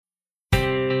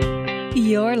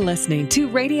You're listening to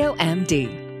Radio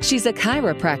MD. She's a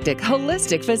chiropractic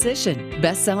holistic physician,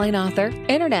 best-selling author,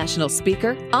 international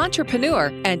speaker, entrepreneur,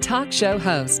 and talk show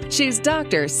host. She's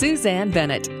Dr. Suzanne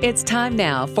Bennett. It's time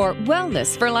now for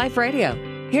Wellness for Life Radio.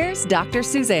 Here's Dr.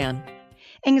 Suzanne.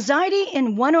 Anxiety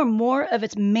in one or more of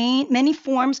its many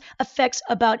forms affects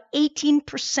about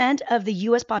 18% of the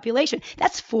U.S. population.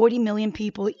 That's 40 million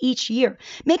people each year,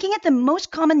 making it the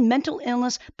most common mental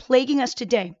illness plaguing us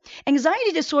today.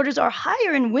 Anxiety disorders are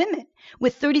higher in women,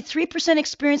 with 33%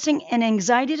 experiencing an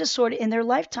anxiety disorder in their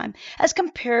lifetime, as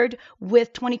compared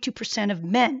with 22% of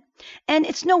men. And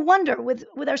it's no wonder, with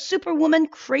our superwoman,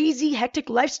 crazy, hectic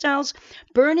lifestyles,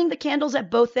 burning the candles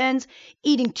at both ends,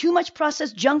 eating too much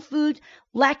processed junk food,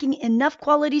 lacking enough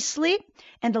quality sleep,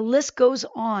 and the list goes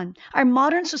on. Our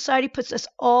modern society puts us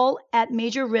all at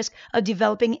major risk of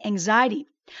developing anxiety.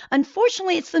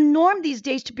 Unfortunately, it's the norm these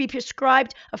days to be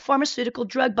prescribed a pharmaceutical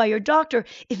drug by your doctor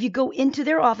if you go into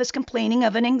their office complaining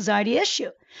of an anxiety issue.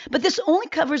 But this only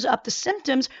covers up the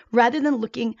symptoms rather than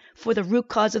looking for the root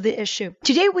cause of the issue.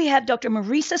 Today we have Dr.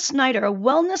 Marisa Snyder, a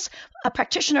wellness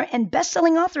practitioner and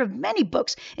best-selling author of many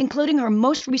books, including her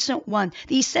most recent one,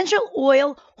 The Essential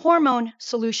Oil Hormone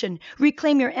Solution: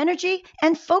 Reclaim Your Energy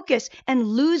and Focus and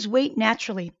Lose Weight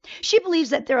Naturally. She believes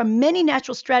that there are many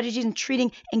natural strategies in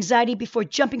treating anxiety before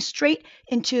jumping straight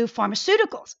into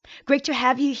pharmaceuticals. Great to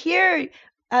have you here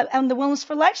on the Wellness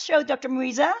for Life show, Dr.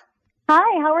 Marisa.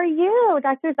 Hi, how are you,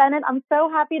 Dr. Bennett? I'm so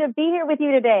happy to be here with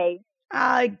you today.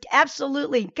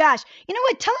 Absolutely. Gosh, you know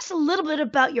what? Tell us a little bit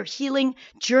about your healing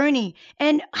journey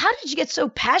and how did you get so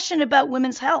passionate about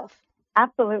women's health?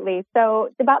 Absolutely. So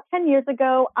about 10 years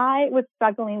ago, I was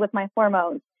struggling with my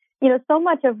hormones. You know, so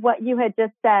much of what you had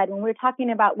just said when we were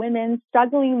talking about women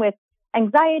struggling with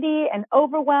anxiety and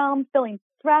overwhelm, feeling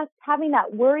stressed, having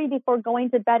that worry before going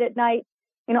to bed at night.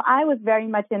 You know, I was very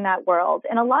much in that world.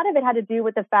 And a lot of it had to do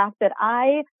with the fact that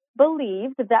I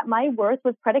believed that my worth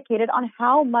was predicated on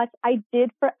how much I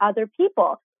did for other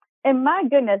people. And my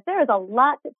goodness, there is a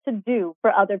lot to do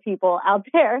for other people out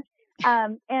there.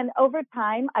 And over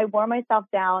time, I wore myself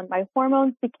down. My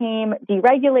hormones became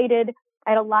deregulated. I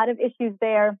had a lot of issues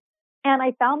there. And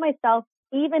I found myself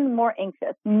even more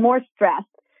anxious, more stressed,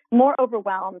 more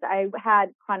overwhelmed. I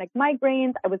had chronic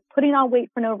migraines. I was putting on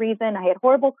weight for no reason. I had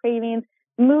horrible cravings,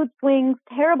 mood swings,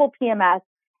 terrible PMS,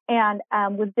 and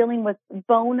was dealing with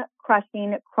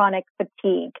bone-crushing chronic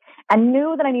fatigue, and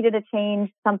knew that I needed to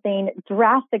change something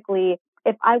drastically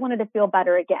if I wanted to feel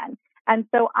better again. And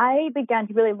so I began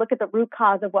to really look at the root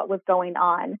cause of what was going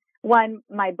on. One,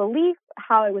 my beliefs,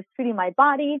 how I was treating my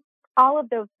body, all of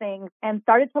those things, and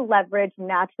started to leverage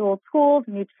natural tools,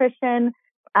 nutrition,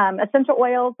 essential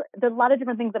oils, there's a lot of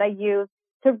different things that I use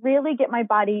to really get my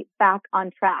body back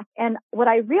on track. And what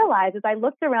I realized as I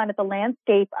looked around at the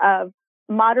landscape of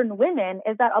modern women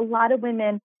is that a lot of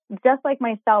women, just like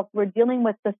myself, were dealing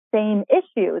with the same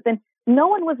issues. And no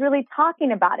one was really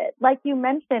talking about it. Like you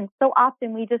mentioned, so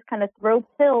often we just kind of throw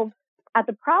pills at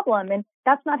the problem. And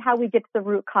that's not how we get to the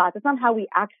root cause. It's not how we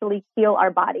actually heal our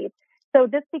bodies. So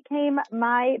this became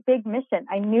my big mission.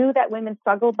 I knew that women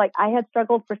struggled like I had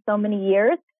struggled for so many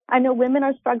years. I know women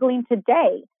are struggling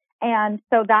today. And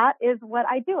so that is what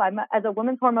I do. As a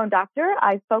women's hormone doctor,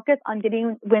 I focus on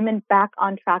getting women back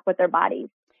on track with their bodies.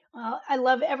 I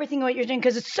love everything what you're doing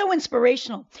because it's so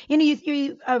inspirational. You know,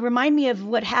 you remind me of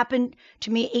what happened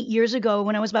to me 8 years ago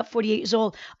when I was about 48 years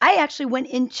old. I actually went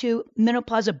into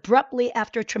menopause abruptly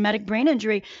after a traumatic brain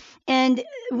injury. And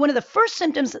one of the first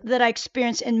symptoms that I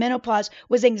experienced in menopause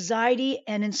was anxiety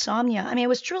and insomnia. I mean, it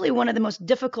was truly one of the most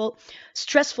difficult,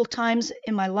 stressful times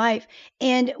in my life.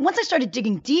 And once I started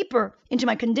digging deeper into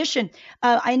my condition,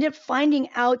 I ended up finding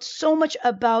out so much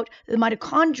about the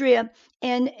mitochondria.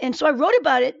 And so I wrote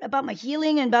about it, about my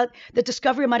healing and about the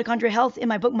discovery of mitochondrial health in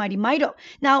my book, Mighty Mito.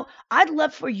 Now, I'd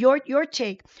love for your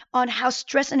take on how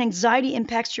stress and anxiety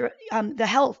impacts the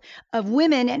health of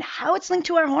women and how it's linked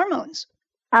to our hormones.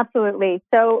 Absolutely.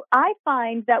 So I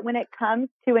find that when it comes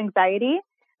to anxiety,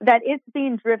 that it's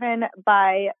being driven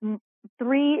by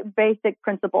three basic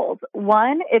principles.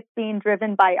 One, it's being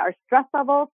driven by our stress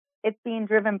levels. It's being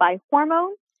driven by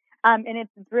hormones. And it's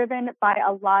driven by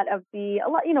a lot of the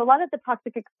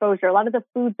toxic exposure, a lot of the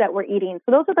foods that we're eating.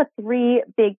 So those are the three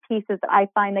big pieces that I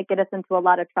find that get us into a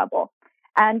lot of trouble.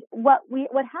 And what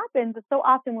happens is so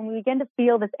often when we begin to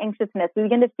feel this anxiousness, we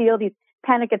begin to feel these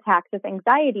panic attacks, this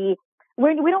anxiety,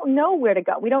 we don't know where to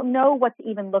go. We don't know what to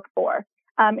even look for.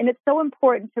 And it's so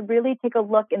important to really take a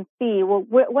look and see, well,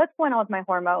 what's going on with my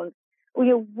hormones?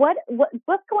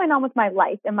 What's going on with my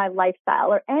life and my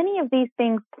lifestyle? Are any of these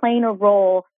things playing a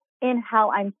role in how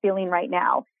I'm feeling right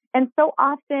now? And so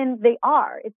often they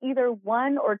are. It's either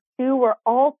one or two or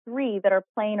all three that are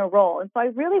playing a role. And so I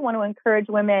really want to encourage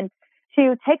women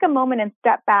to take a moment and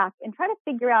step back and try to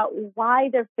figure out why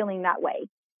they're feeling that way,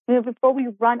 before we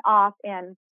run off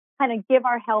and kind of give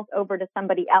our health over to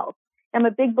somebody else. I'm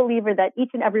a big believer that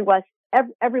each and every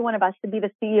one of us should be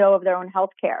the CEO of their own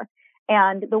healthcare.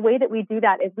 And the way that we do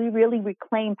that is we really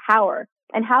reclaim power.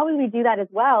 And how we do that as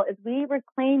well is we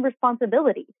reclaim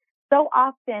responsibility. So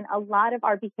often, a lot of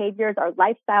our behaviors, our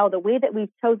lifestyle, the way that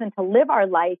we've chosen to live our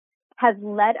life has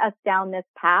led us down this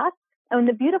path. And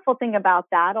the beautiful thing about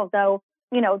that, although,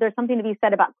 there's something to be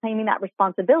said about claiming that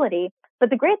responsibility, but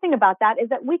the great thing about that is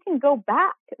that we can go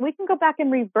back. We can go back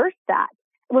and reverse that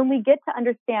when we get to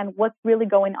understand what's really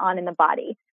going on in the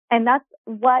body. And that's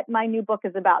what my new book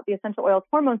is about. The Essential Oils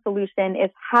Hormone Solution is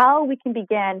how we can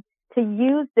begin to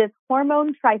use this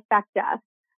hormone trifecta.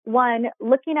 One,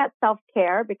 looking at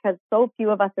self-care, because so few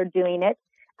of us are doing it.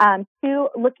 Two,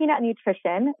 looking at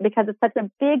nutrition, because it's such a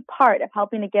big part of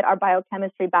helping to get our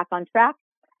biochemistry back on track.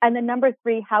 And then number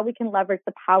three, how we can leverage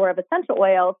the power of essential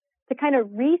oils to kind of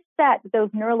reset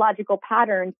those neurological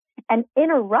patterns and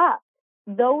interrupt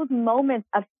those moments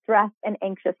of stress and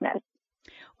anxiousness.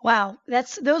 Wow,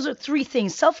 those are three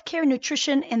things: self-care,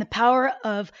 nutrition, and the power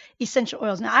of essential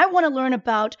oils. Now, I want to learn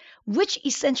about which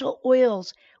essential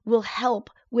oils will help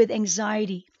with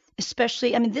anxiety,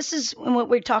 especially, this is what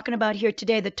we're talking about here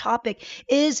today. The topic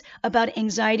is about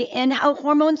anxiety and how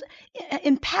hormones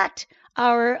impact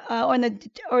our,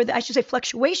 I should say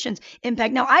fluctuations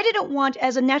impact. Now, I didn't want,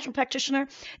 as a natural practitioner,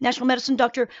 natural medicine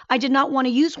doctor, I did not want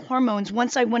to use hormones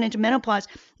once I went into menopause.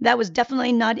 That was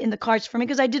definitely not in the cards for me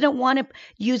because I didn't want to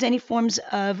use any forms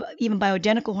of even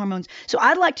bioidentical hormones. So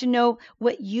I'd like to know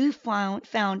what you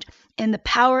found in the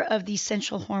power of the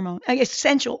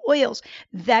essential oils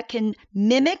that can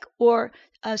mimic or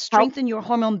strengthen your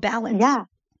hormone balance. Yeah.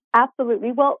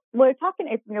 Absolutely. Well, we're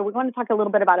going to talk a little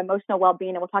bit about emotional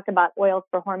well-being, and we'll talk about oils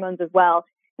for hormones as well.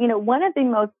 One of the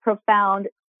most profound,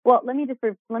 let me just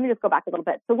go back a little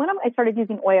bit. So when I started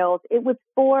using oils, it was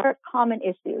for common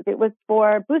issues. It was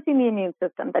for boosting the immune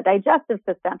system, the digestive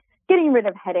system, getting rid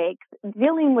of headaches,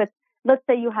 dealing with, let's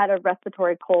say you had a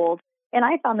respiratory cold. And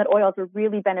I found that oils were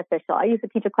really beneficial. I used to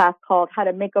teach a class called How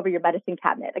to Make Over Your Medicine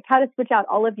Cabinet, like how to switch out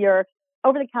all of your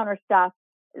over-the-counter stuff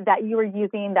that you were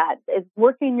using that is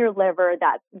working your liver,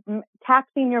 that's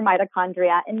taxing your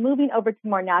mitochondria, and moving over to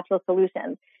more natural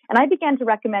solutions. And I began to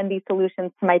recommend these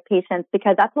solutions to my patients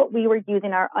because that's what we were using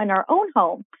in our own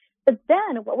home. But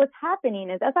then what was happening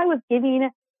is, as I was giving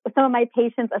some of my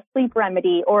patients a sleep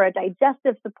remedy or a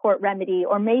digestive support remedy,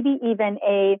 or maybe even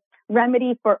a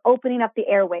remedy for opening up the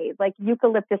airways, like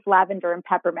eucalyptus, lavender, and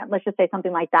peppermint, let's just say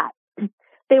something like that,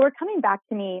 they were coming back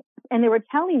to me and they were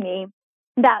telling me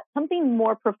that something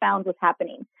more profound was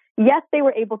happening. Yes, they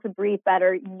were able to breathe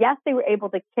better. Yes, they were able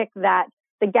to kick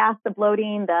the gas, the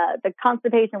bloating, the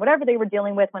constipation, whatever they were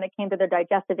dealing with when it came to their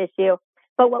digestive issue.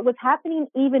 But what was happening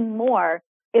even more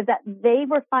is that they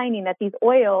were finding that these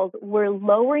oils were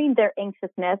lowering their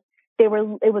anxiousness. It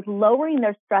was lowering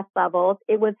their stress levels.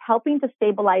 It was helping to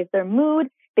stabilize their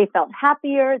mood. They felt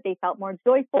happier. They felt more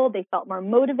joyful. They felt more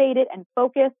motivated and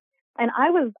focused. And I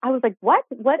was like, what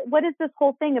is this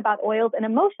whole thing about oils and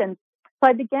emotions? So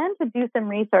I began to do some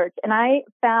research, and I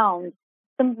found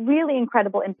some really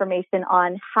incredible information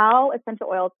on how essential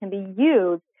oils can be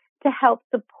used to help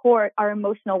support our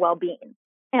emotional well-being.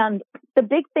 And the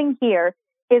big thing here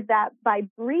is that by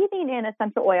breathing in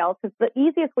essential oils, because the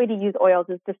easiest way to use oils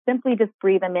is to simply just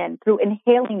breathe them in through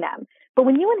inhaling them. But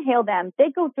when you inhale them, they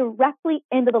go directly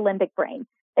into the limbic brain.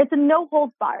 It's a no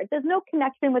holds barred. There's no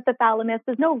connection with the thalamus.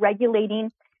 There's no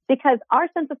regulating, because our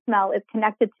sense of smell is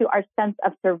connected to our sense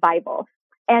of survival.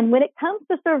 And when it comes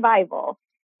to survival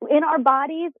in our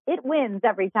bodies, it wins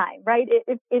every time, right?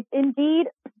 If indeed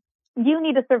you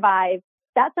need to survive,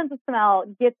 that sense of smell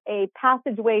gets a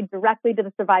passageway directly to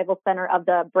the survival center of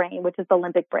the brain, which is the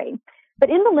limbic brain. But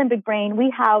in the limbic brain, we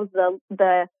house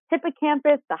the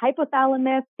hippocampus, the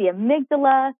hypothalamus, the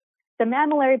amygdala, the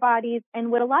mammillary bodies. And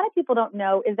what a lot of people don't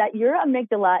know is that your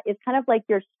amygdala is kind of like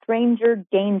your stranger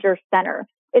danger center.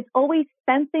 It's always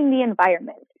sensing the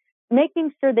environment,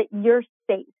 making sure that you're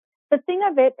safe. The thing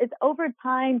of it is, over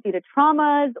time, due to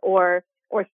traumas or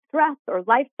stress or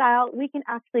lifestyle, we can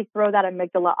actually throw that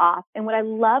amygdala off. And what I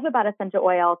love about essential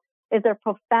oils is their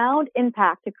profound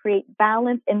impact to create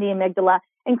balance in the amygdala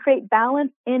and create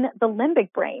balance in the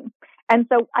limbic brain. And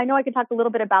so I know I can talk a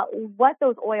little bit about what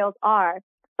those oils are,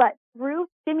 but through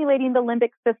stimulating the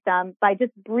limbic system, by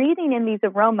just breathing in these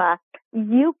aromas,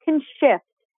 you can shift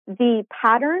the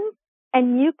patterns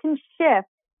and you can shift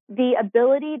the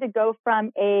ability to go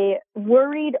from a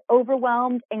worried,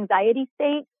 overwhelmed anxiety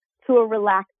state to a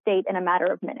relaxed state in a matter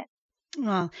of minutes.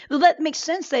 Well, that makes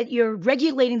sense that you're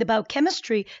regulating the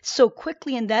biochemistry so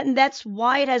quickly in that, and that's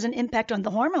why it has an impact on the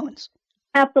hormones.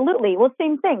 Absolutely. Well,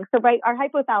 same thing. So, right, our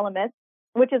hypothalamus,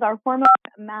 which is our hormone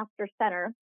master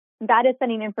center, that is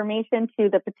sending information to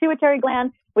the pituitary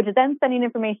gland, which is then sending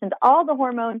information to all the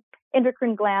hormone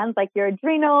endocrine glands like your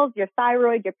adrenals, your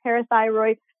thyroid, your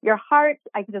parathyroid, your heart.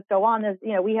 I can just go on.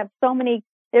 We have so many,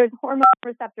 there's hormone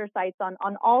receptor sites on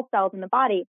all cells in the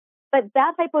body. But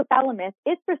that hypothalamus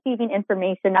is receiving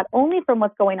information not only from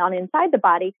what's going on inside the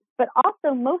body, but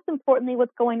also, most importantly,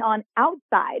 what's going on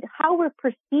outside, how we're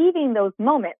perceiving those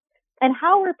moments and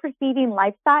how we're perceiving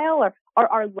lifestyle or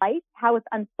our life, how it's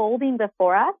unfolding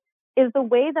before us, is the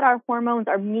way that our hormones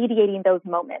are mediating those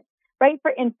moments, right?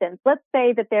 For instance, let's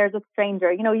say that there's a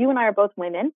stranger. You and I are both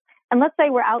women, and let's say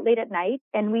we're out late at night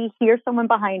and we hear someone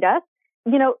behind us.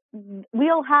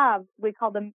 We'll have, I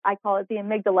call it the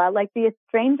amygdala, like the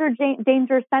stranger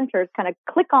danger centers kind of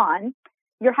click on.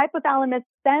 Your hypothalamus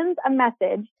sends a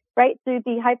message, right, through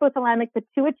the hypothalamic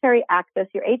pituitary axis,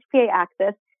 your HPA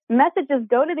axis. Messages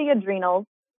go to the adrenals.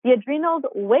 The adrenals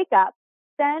wake up,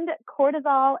 send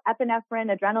cortisol,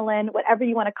 epinephrine, adrenaline, whatever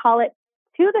you want to call it,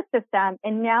 to the system,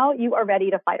 and now you are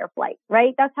ready to fight or flight,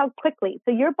 right? That's how quickly.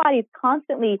 So your body's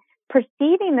constantly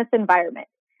perceiving this environment.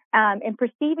 And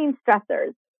perceiving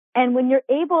stressors. And when you're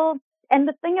able, and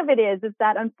the thing of it is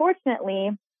that unfortunately,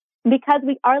 because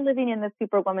we are living in the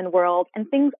superwoman world and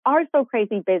things are so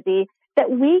crazy busy, that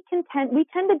we tend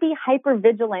to be hyper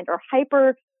vigilant or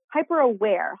hyper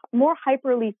aware, more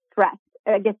hyperly stressed,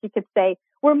 I guess you could say.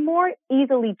 We're more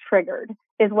easily triggered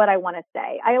is what I want to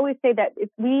say. I always say that if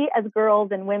we as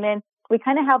girls and women, we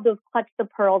kind of have those clutch the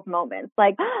pearls moments,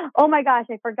 like, oh my gosh,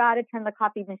 I forgot to turn the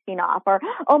coffee machine off, or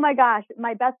oh my gosh,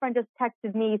 my best friend just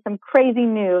texted me some crazy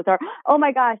news, or oh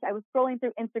my gosh, I was scrolling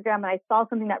through Instagram and I saw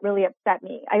something that really upset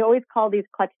me. I always call these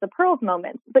clutch the pearls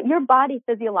moments. But your body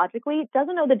physiologically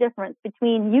doesn't know the difference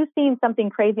between you seeing something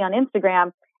crazy on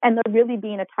Instagram and there really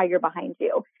being a tiger behind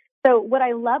you. So what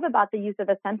I love about the use of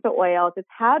essential oils is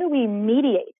how do we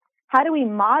mediate? How do we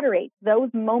moderate those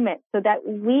moments so that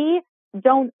we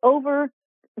don't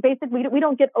we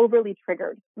don't get overly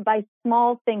triggered by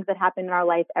small things that happen in our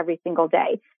life every single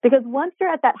day. Because once you're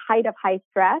at that height of high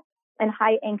stress and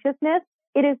high anxiousness,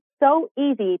 it is so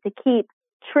easy to keep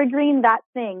triggering that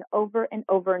thing over and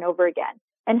over and over again.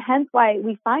 And hence why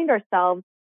we find ourselves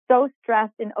so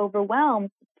stressed and overwhelmed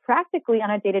practically on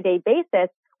a day-to-day basis.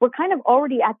 We're kind of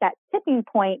already at that tipping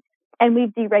point and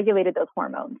we've deregulated those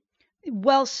hormones.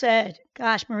 Well said.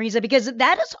 Gosh, Marisa, because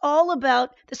that is all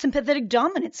about the sympathetic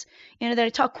dominance, that I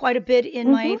talk quite a bit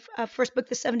in my first book,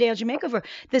 The 7-Day Algae Makeover,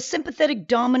 the sympathetic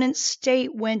dominant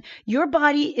state when your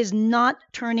body is not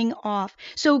turning off.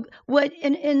 So what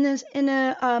in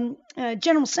a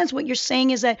general sense, what you're saying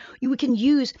is that we can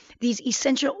use these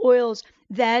essential oils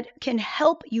that can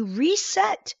help you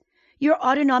reset your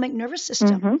autonomic nervous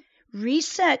system,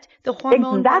 reset the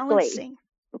hormone balancing.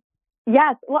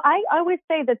 Yes. Well, I always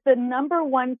say that the number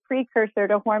one precursor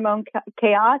to hormone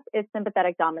chaos is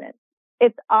sympathetic dominance.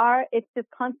 It's just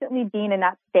constantly being in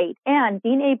that state and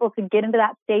being able to get into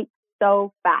that state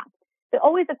so fast. So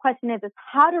always the question is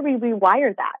how do we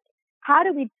rewire that? How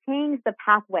do we change the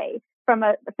pathway from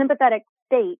a sympathetic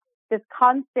state, this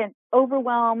constant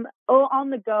overwhelm, on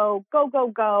the go,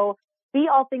 go, be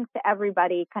all things to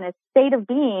everybody kind of state of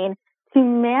being, to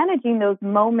managing those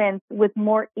moments with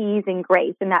more ease and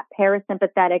grace in that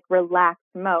parasympathetic, relaxed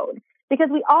mode. Because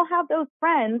we all have those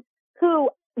friends who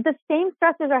the same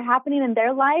stresses are happening in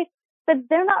their life, but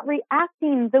they're not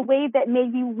reacting the way that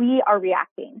maybe we are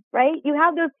reacting, right? You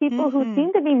have those people who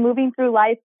seem to be moving through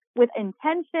life with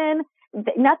intention.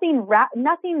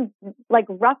 Nothing like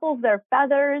ruffles their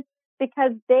feathers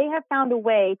because they have found a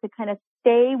way to kind of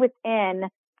stay within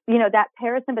that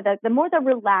parasympathetic, the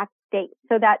relaxed state,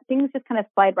 so that things just kind of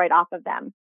slide right off of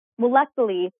them. Well,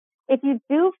 luckily, if you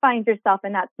do find yourself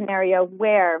in that scenario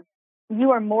where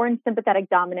you are more in sympathetic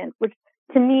dominance, which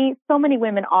to me, so many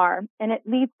women are, and it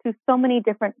leads to so many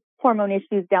different hormone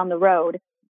issues down the road,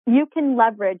 you can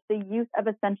leverage the use of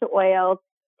essential oils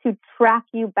to track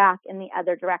you back in the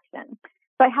other direction.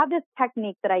 So I have this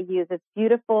technique that I use, this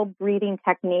beautiful breathing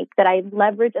technique that I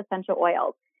leverage essential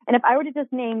oils. And if I were to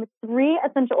just name 3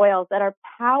 essential oils that are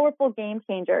powerful game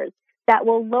changers that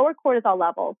will lower cortisol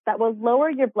levels, that will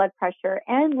lower your blood pressure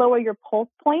and lower your pulse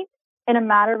point in a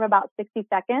matter of about 60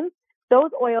 seconds, those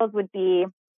oils would be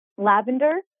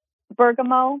lavender,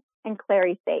 bergamot, and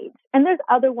clary sage. And there's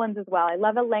other ones as well. I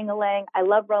love ylang-ylang. I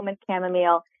love Roman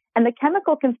chamomile. And the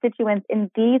chemical constituents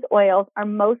in these oils are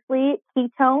mostly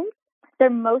ketones, they're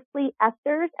mostly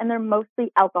esters, and they're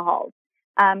mostly alcohols.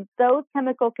 Those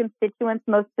chemical constituents,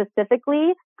 most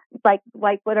specifically, like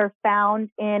what are found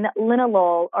in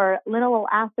linalool or linalool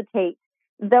acetate,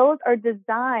 those are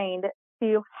designed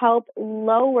to help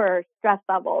lower stress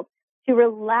levels, to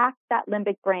relax that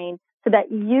limbic brain so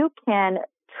that you can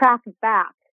track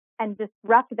back and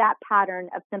disrupt that pattern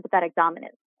of sympathetic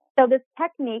dominance. So this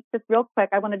technique, just real quick,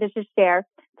 I wanted to just share.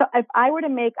 So if I were to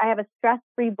make, I have a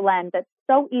stress-free blend that's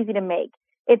so easy to make.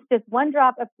 It's just 1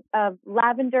 drop of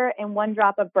lavender and 1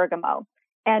 drop of bergamot.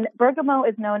 And bergamot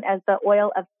is known as the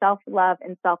oil of self-love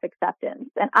and self-acceptance.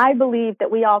 And I believe that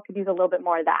we all could use a little bit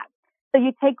more of that. So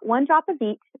you take 1 drop of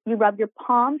each, you rub your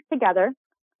palms together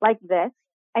like this,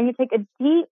 and you take a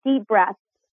deep, deep breath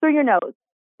through your nose.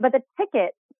 But the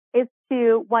ticket is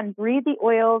to, 1, breathe the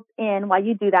oils in while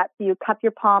you do that. So you cup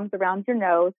your palms around your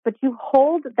nose, but you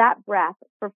hold that breath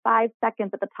for 5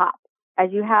 seconds at the top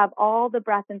as you have all the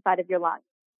breath inside of your lungs.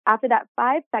 After that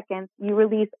 5 seconds, you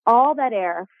release all that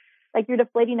air like you're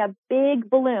deflating a big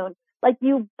balloon, like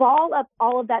you ball up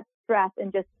all of that stress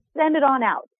and just send it on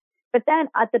out. But then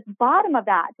at the bottom of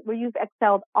that, where you've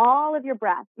exhaled all of your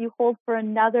breath, you hold for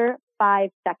another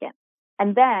 5 seconds.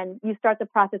 And then you start the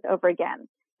process over again.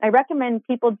 I recommend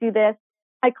people do this.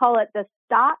 I call it the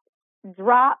stop,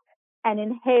 drop, and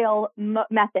inhale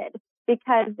method,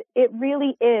 because it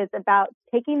really is about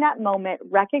taking that moment,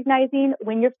 recognizing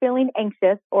when you're feeling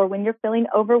anxious or when you're feeling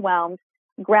overwhelmed,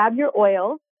 grab your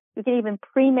oils. You can even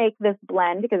pre-make this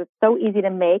blend because it's so easy to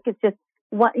make. It's just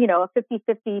a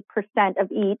 50-50%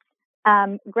 of each.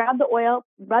 Grab the oil,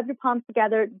 rub your palms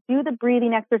together, do the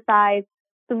breathing exercise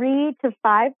 3 to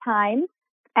 5 times,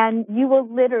 and you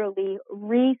will literally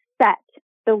reset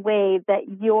the way that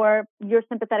your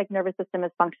sympathetic nervous system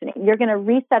is functioning. You're going to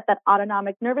reset that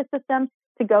autonomic nervous system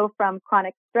to go from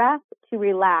chronic stress to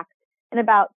relaxed in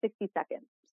about 60 seconds.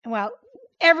 Well,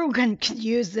 everyone can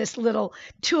use this little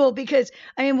tool, because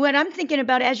what I'm thinking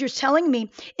about as you're telling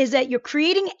me is that you're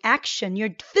creating action.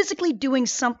 You're physically doing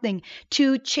something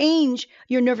to change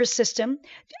your nervous system.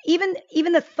 Even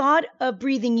the thought of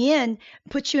breathing in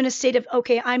puts you in a state of,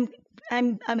 okay, I'm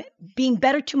being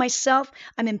better to myself.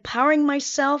 I'm empowering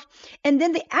myself. And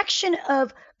then the action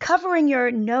of covering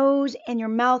your nose and your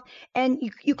mouth, and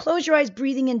you close your eyes,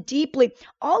 breathing in deeply.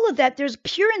 All of that, there's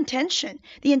pure intention.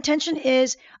 The intention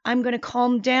is, I'm going to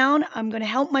calm down. I'm going to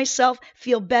help myself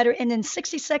feel better. And in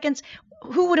 60 seconds,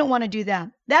 who wouldn't want to do that?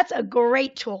 That's a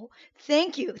great tool.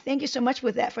 Thank you. Thank you so much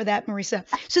for that, Marisa.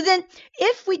 So then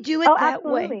if we do it that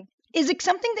way, is it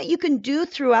something that you can do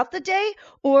throughout the day,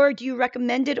 or do you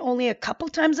recommend it only a couple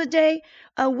times a day?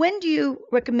 When do you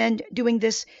recommend doing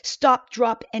this stop,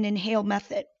 drop, and inhale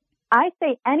method? I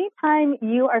say anytime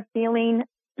you're feeling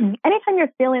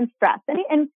stress.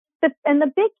 And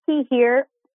the big key here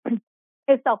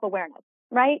is self-awareness,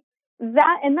 right?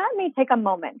 That may take a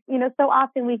moment. So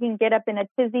often we can get up in a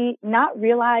tizzy, not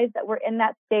realize that we're in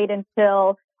that state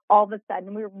until all of a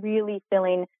sudden we're really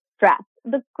feeling stressed.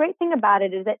 The great thing about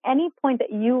it is at any point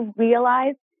that you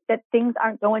realize that things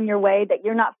aren't going your way, that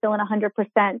you're not feeling 100%,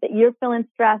 that you're feeling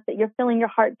stressed, that you're feeling your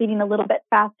heart beating a little bit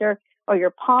faster, or your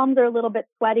palms are a little bit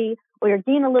sweaty, or you're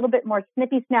being a little bit more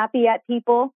snippy snappy at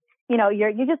people, you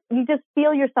just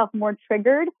feel yourself more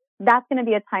triggered, that's going to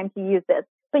be a time to use this.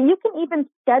 But you can even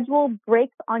schedule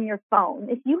breaks on your phone.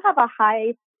 If you have a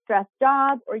high stress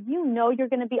job, or you're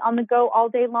going to be on the go all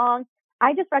day long,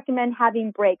 I just recommend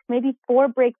having breaks, maybe 4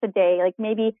 breaks a day. Like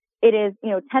maybe it is,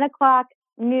 10 o'clock,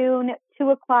 noon, 2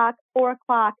 o'clock, 4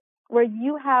 o'clock, where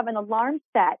you have an alarm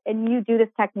set and you do this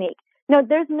technique. No,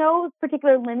 there's no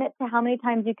particular limit to how many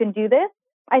times you can do this.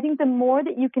 I think the more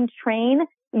that you can train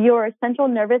your central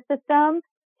nervous system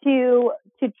to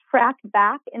track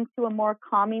back into a more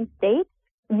calming state,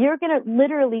 you're going to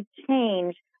literally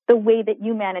change the way that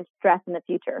you manage stress in the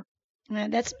future.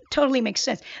 That totally makes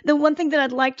sense. The one thing that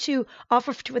I'd like to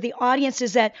offer to the audience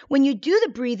is that when you do the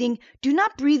breathing, do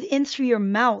not breathe in through your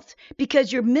mouth,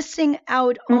 because you're missing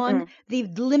out on the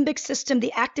limbic system,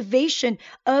 the activation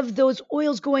of those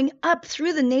oils going up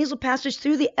through the nasal passage,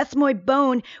 through the ethmoid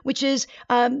bone, which is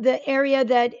the area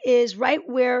that is right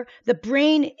where the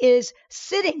brain is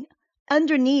sitting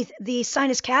underneath the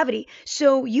sinus cavity.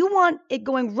 So you want it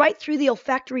going right through the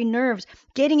olfactory nerves,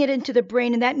 getting it into the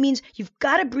brain. And that means you've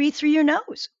got to breathe through your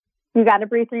nose. You got to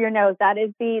breathe through your nose. That's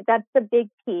the big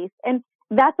piece. And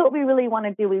that's what we really want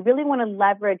to do. We really want to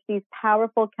leverage these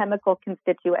powerful chemical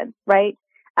constituents, right?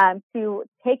 To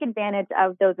take advantage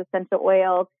of those essential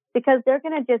oils, because they're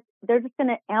just going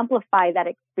to amplify that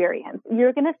experience.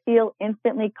 You're going to feel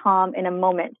instantly calm in a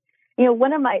moment.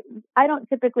 I don't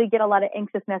typically get a lot of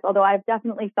anxiousness, although I've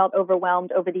definitely felt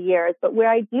overwhelmed over the years. But where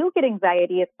I do get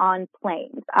anxiety is on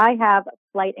planes. I have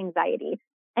flight anxiety,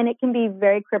 and it can be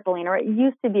very crippling, or it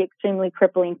used to be extremely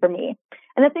crippling for me.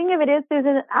 And the thing of it is,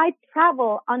 Susan, I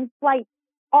travel on flights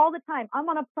all the time. I'm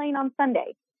on a plane on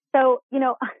Sunday. So,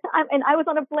 and I was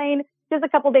on a plane just a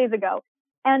couple days ago,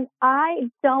 and I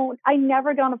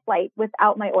never get on a flight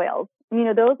without my oils.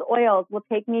 Those oils will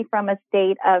take me from a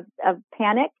state of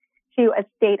panic to a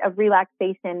state of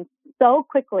relaxation so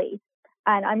quickly.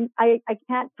 And I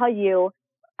can't tell you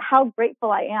how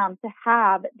grateful I am to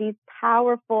have these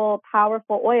powerful,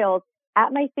 powerful oils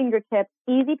at my fingertips,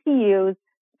 easy to use,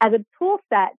 as a tool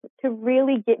set to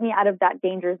really get me out of that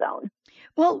danger zone.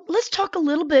 Well, let's talk a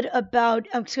little bit about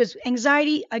because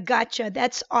anxiety. I gotcha.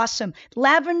 That's awesome.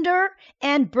 Lavender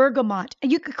and bergamot.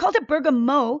 And you could call it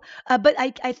bergamot, but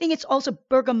I think it's also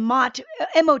bergamot,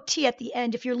 M-O-T at the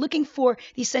end. If you're looking for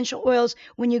the essential oils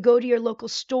when you go to your local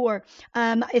store,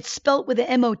 it's spelled with an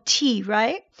M-O-T,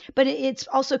 right? But it's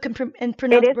also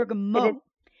pronounced bergamot.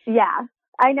 Yeah,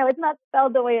 I know. It's not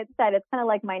spelled the way it's said. It's kind of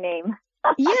like my name.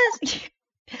 Yes.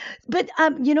 But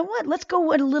you know what? Let's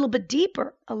go a little bit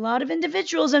deeper. A lot of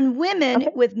individuals and women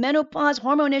with menopause,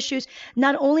 hormone issues,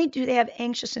 not only do they have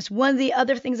anxiousness, one of the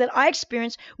other things that I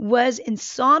experienced was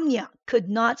insomnia, could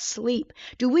not sleep.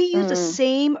 Do we use the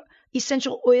same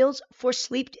essential oils for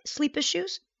sleep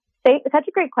issues? Such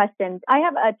a great question. I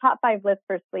have a top 5 list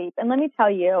for sleep. And let me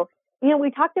tell you, we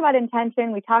talked about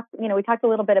intention. We talked a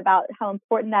little bit about how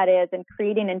important that is and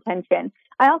creating intention.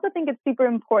 I also think it's super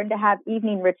important to have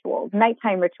evening rituals,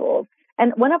 nighttime rituals.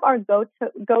 And one of our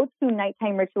go-to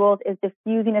nighttime rituals is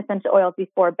diffusing essential oils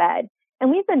before bed. And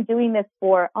we've been doing this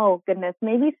for,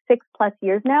 maybe 6+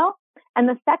 years now. And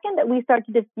the second that we start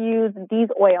to diffuse these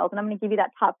oils, and I'm going to give you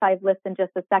that top 5 list in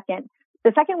just a second.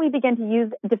 The second we begin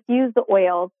to diffuse the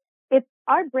oils,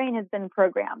 our brain has been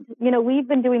programmed. We've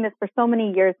been doing this for so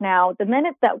many years now. The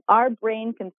minute that our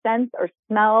brain can sense or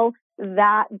smell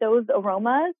those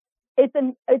aromas,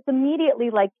 it's immediately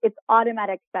like it's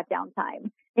automatic shutdown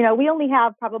time. We only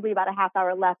have probably about a half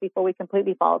hour left before we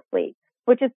completely fall asleep,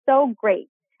 which is so great.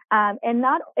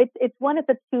 It's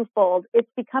a twofold. It's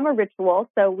become a ritual.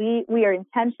 So we are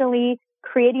intentionally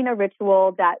creating a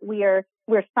ritual that we're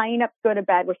signing up to go to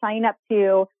bed. We're signing up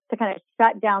to kind of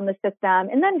shut down the system,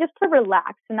 and then just to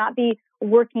relax, to not be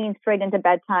working straight into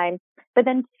bedtime. But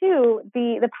then 2,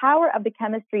 the power of the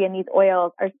chemistry in these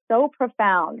oils are so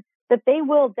profound that they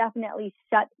will definitely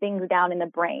shut things down in the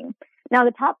brain. Now,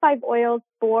 the top 5 oils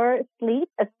for sleep,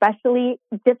 especially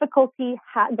difficulty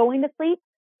going to sleep,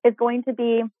 is going to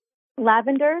be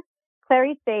lavender,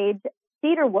 clary sage,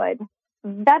 cedarwood,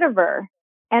 vetiver,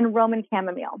 and Roman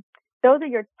chamomile. Those are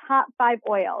your top 5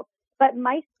 oils. But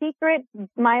my favorite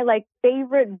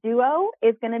duo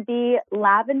is going to be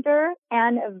lavender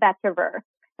and vetiver.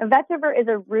 Vetiver is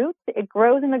a root. It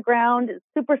grows in the ground. It's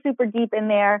super, super deep in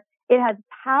there. It has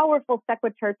powerful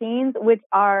sequiterpenes, which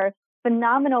are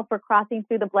phenomenal for crossing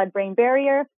through the blood-brain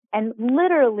barrier and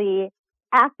literally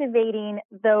activating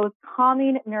those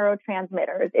calming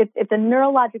neurotransmitters. It's a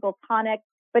neurological tonic,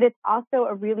 but it's also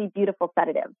a really beautiful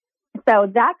sedative. So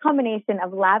that combination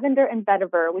of lavender and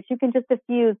vetiver, which you can just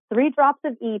diffuse 3 drops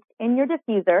of each in your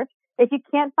diffuser. If you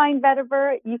can't find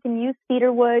vetiver, you can use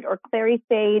cedarwood or clary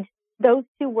sage. Those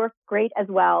 2 work great as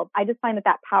well. I just find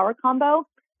that power combo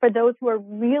for those who are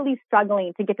really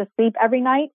struggling to get to sleep every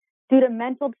night due to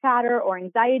mental chatter or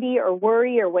anxiety or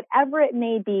worry or whatever it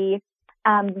may be,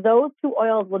 those 2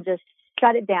 oils will just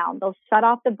shut it down. They'll shut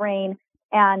off the brain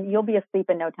and you'll be asleep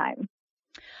in no time.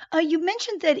 You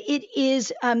mentioned that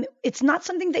it's not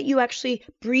something that you actually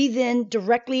breathe in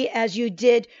directly as you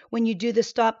did when you do the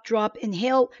stop, drop,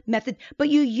 inhale method, but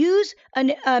you use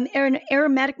an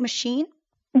aromatic machine?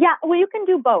 Yeah, well, you can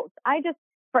do both.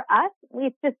 For us,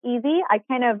 it's just easy.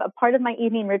 A part of my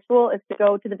evening ritual is to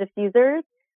go to the diffusers.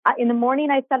 In the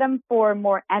morning, I set them for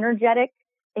more energetic,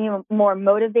 more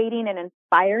motivating and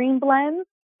inspiring blends.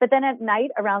 But then at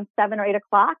night, around 7 or 8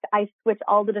 o'clock, I switch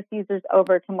all the diffusers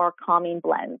over to more calming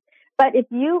blends. But if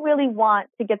you really want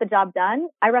to get the job done,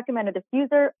 I recommend a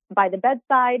diffuser by the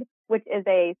bedside, which is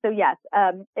it's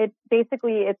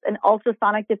an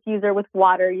ultrasonic diffuser with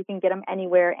water. You can get them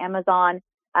anywhere, Amazon.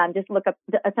 Just look up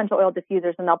the essential oil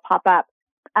diffusers and they'll pop up.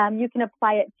 You can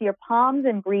apply it to your palms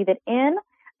and breathe it in,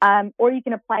 or you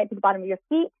can apply it to the bottom of your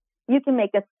feet. You can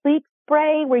make a sleep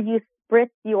spray where you spritz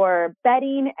your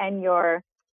bedding and your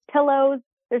pillows.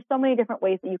 There's so many different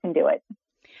ways that you can do it.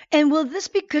 And will this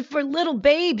be good for little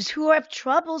babes who have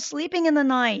trouble sleeping in the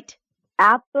night?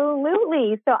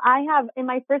 Absolutely. So I have in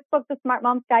my first book, The Smart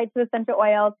Mom's Guide to Essential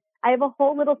Oils, I have a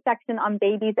whole little section on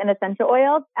babies and essential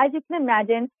oils. As you can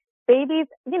imagine, babies,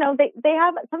 they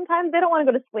have, sometimes they don't want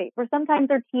to go to sleep, or sometimes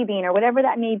they're teething or whatever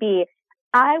that may be.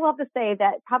 I will have to say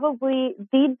that probably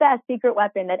the best secret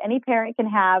weapon that any parent can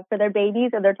have for their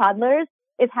babies or their toddlers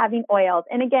is having oils.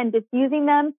 And again, just using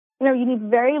them, you need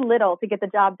very little to get the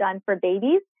job done for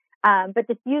babies, but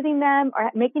just using them or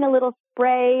making a little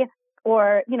spray,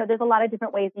 or, there's a lot of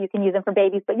different ways you can use them for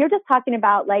babies, but you're just talking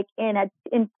about like in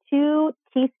 2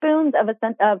 teaspoons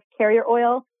of carrier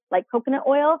oil, like coconut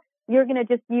oil, you're going to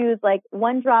just use like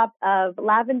 1 drop of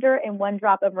lavender and 1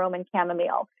 drop of Roman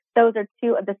chamomile. Those are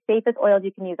 2 of the safest oils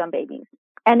you can use on babies,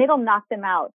 and it'll knock them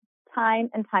out time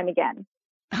and time again.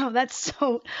 Oh,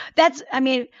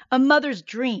 a mother's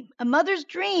dream,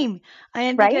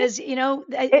 And right? because, It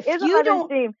if is a you mother's don't,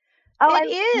 dream.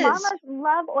 it is. Mamas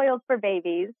love oils for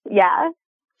babies. Yeah.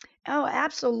 Oh,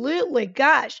 absolutely.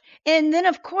 Gosh. And then,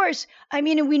 of course,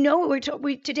 we know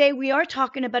today we are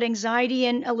talking about anxiety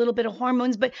and a little bit of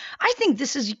hormones, but I think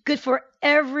this is good for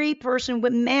every person,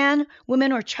 man,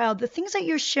 woman, or child. The things that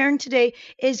you're sharing today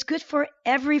is good for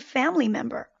every family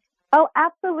member. Oh,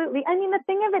 absolutely. The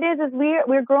thing of it is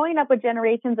we're growing up with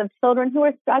generations of children who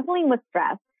are struggling with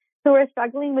stress, who are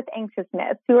struggling with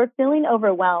anxiousness, who are feeling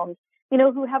overwhelmed,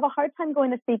 who have a hard time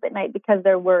going to sleep at night because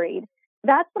they're worried.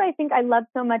 That's what I think I love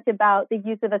so much about the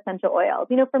use of essential oils.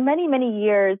 For many, many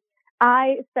years,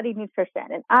 I studied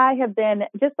nutrition, and I have been,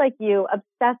 just like you,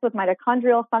 obsessed with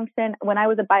mitochondrial function. When I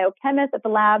was a biochemist at the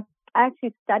lab, I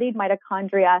actually studied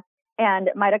mitochondria and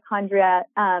mitochondria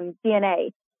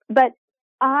DNA. But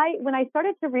when I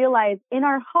started to realize in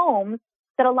our homes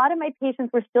that a lot of my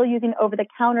patients were still using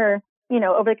over-the-counter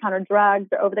drugs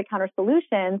or over-the-counter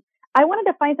solutions, I wanted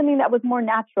to find something that was more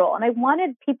natural. And I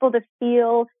wanted people to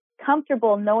feel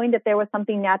comfortable knowing that there was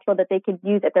something natural that they could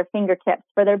use at their fingertips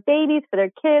for their babies, for their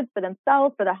kids, for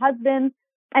themselves, for their husbands.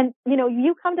 And,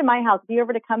 you come to my house, if you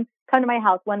ever to come to my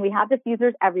house, when we have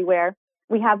diffusers everywhere,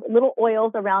 we have little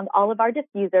oils around all of our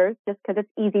diffusers just because it's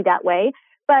easy that way.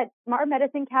 But our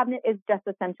medicine cabinet is just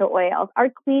essential oils. Our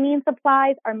cleaning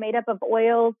supplies are made up of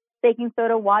oils, baking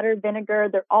soda, water, vinegar.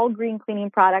 They're all green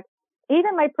cleaning products.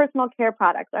 Even my personal care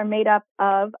products are made up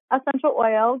of essential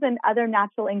oils and other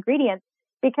natural ingredients,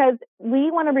 because we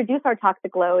want to reduce our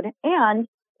toxic load. And,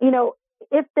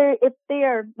 if they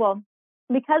are,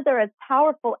 because they're as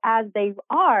powerful as they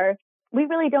are, we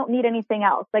really don't need anything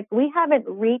else. Like, we haven't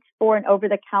reached for an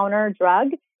over-the-counter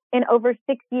drug in over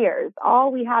 6 years.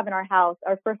 All we have in our house,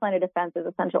 our first line of defense, is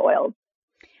essential oils.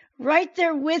 Right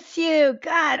there with you.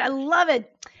 God, I love it.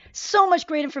 So much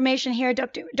great information here,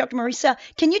 Dr. Marisa.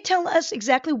 Can you tell us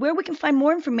exactly where we can find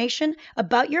more information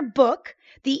about your book,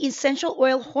 The Essential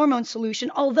Oil Hormone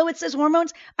Solution? Although it says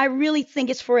hormones, I really think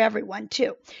it's for everyone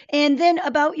too. And then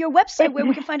about your website, where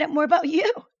we can find out more about you.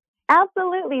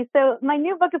 Absolutely. So my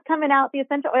new book is coming out, The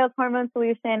Essential Oils Hormone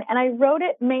Solution, and I wrote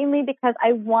it mainly because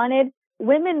I wanted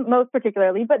women most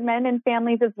particularly, but men and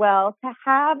families as well, to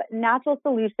have natural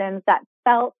solutions that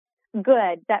felt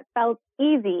good, that felt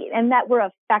easy, and that were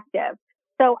effective.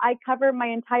 So I cover my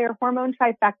entire hormone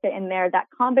trifecta in there, that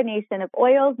combination of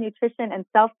oils, nutrition, and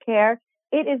self-care.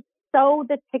 It is so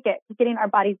the ticket to getting our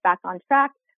bodies back on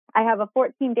track. I have a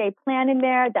 14-day plan in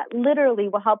there that literally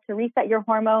will help to reset your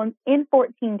hormones in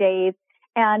 14 days.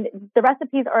 And the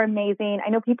recipes are amazing. I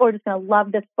know people are just going to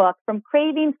love this book, from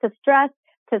cravings to stress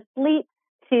to sleep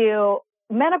to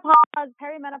menopause,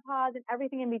 perimenopause, and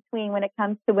everything in between. When it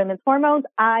comes to women's hormones,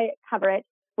 I cover it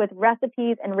with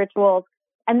recipes and rituals.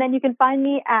 And then you can find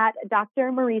me at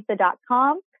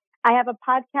drmarisa.com. I have a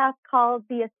podcast called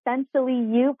the Essentially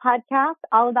You podcast,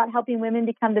 all about helping women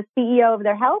become the CEO of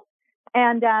their health.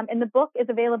 And the book is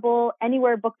available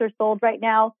anywhere books are sold right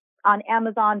now, on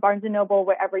Amazon, Barnes & Noble,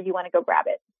 wherever you want to go grab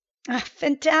it.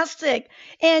 Fantastic.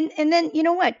 And then, you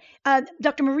know what?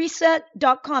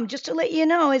 drmarisa.com, just to let you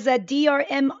know, is that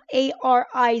DRMARIZA.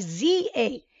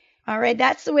 All right.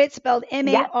 That's the way it's spelled.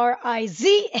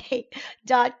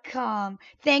 MARIZA.com.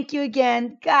 Thank you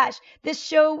again. Gosh, this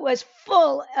show was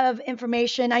full of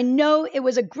information. I know it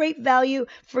was a great value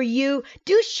for you.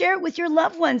 Do share it with your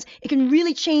loved ones. It can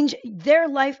really change their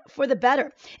life for the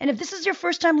better. And if this is your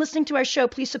first time listening to our show,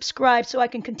 please subscribe so I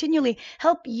can continually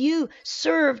help you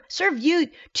serve you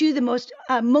to the most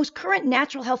current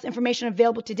natural health information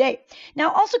available today.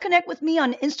 Now, also connect with me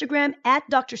on Instagram at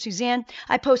Dr. Suzanne.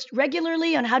 I post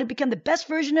regularly on how to become become the best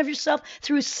version of yourself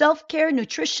through self-care,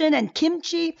 nutrition, and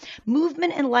kimchi,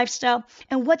 movement, and lifestyle.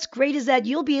 And what's great is that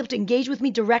you'll be able to engage with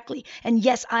me directly. And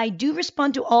yes, I do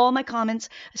respond to all my comments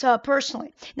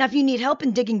personally. Now, if you need help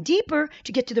in digging deeper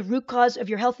to get to the root cause of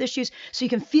your health issues so you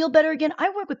can feel better again, I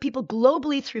work with people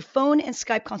globally through phone and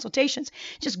Skype consultations.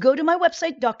 Just go to my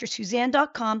website,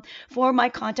 drsuzanne.com, for my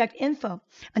contact info.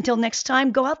 Until next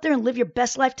time, go out there and live your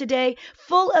best life today,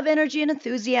 full of energy and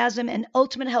enthusiasm and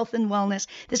ultimate health and wellness.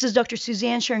 This is Dr.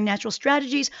 Suzanne sharing natural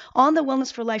strategies on the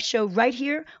Wellness for Life show right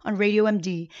here on Radio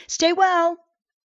MD. Stay well.